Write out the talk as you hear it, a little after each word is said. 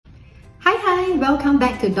Hi, welcome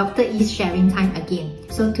back to Dr. E's sharing time again.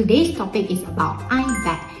 So today's topic is about eye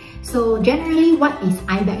bag. So generally, what is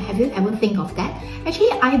eye bag? Have you ever think of that?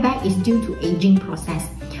 Actually, eye bag is due to aging process.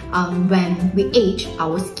 When we age,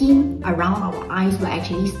 our skin around our eyes will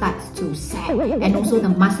actually start to sag, and also the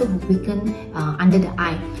muscle will weaken under the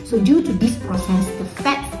eye. So due to this process, the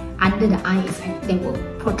fats under the eye they will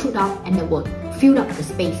protrude out and they will fill up the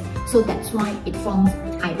space. So that's why it forms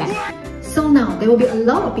eye bag. So now there will be a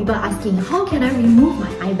lot of people asking, how can I remove my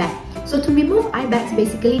eye bag? So to remove eye bags,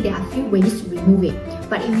 basically there are a few ways to remove it.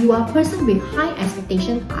 But if you are a person with high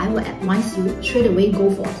expectation, I will advise you straight away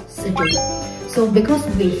go for surgery. So because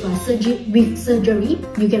with surgery,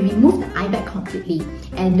 you can remove the eye bag completely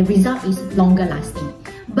and the result is longer lasting.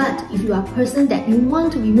 But if you are a person that you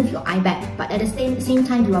want to remove your eye bag, but at the same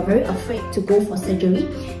time you are very afraid to go for surgery,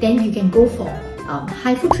 then you can go for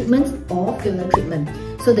HIFU treatment or filler treatment.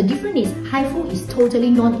 So the difference is HIFU is totally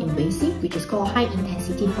non-invasive, which is called high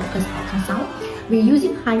intensity focused ultrasound. We're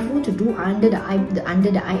using HIFU to do under the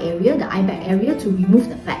eye area, the eye bag area, to remove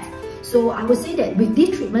the fat. So I would say that with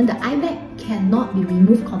this treatment, the eye bag cannot be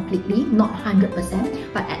removed completely, not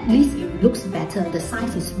 100%, but at least it looks better, the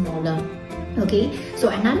size is smaller. Okay, so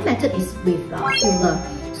another method is with filler.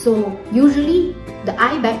 So usually the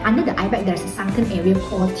eye bag, under the eye bag there's a sunken area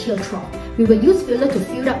called tear trough. We will use filler to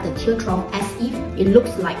fill up the tear trough as if it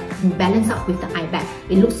looks like balanced out with the eye bag.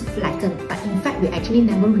 It looks flattened, but in fact we actually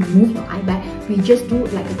never remove your eye bag. We just do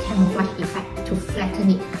like a camouflage effect to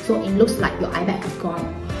flatten it, so it looks like your eye bag is gone.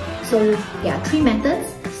 So there are three methods: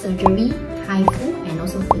 surgery, HIFU, and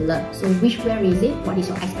also filler. So where is it? What is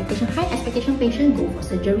your expectation? High expectation patient, go for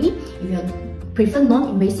surgery. If you prefer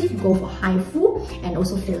non-invasive, go for HIFU and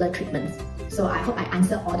also filler treatments. So I hope I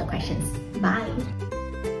answered all the questions. Bye!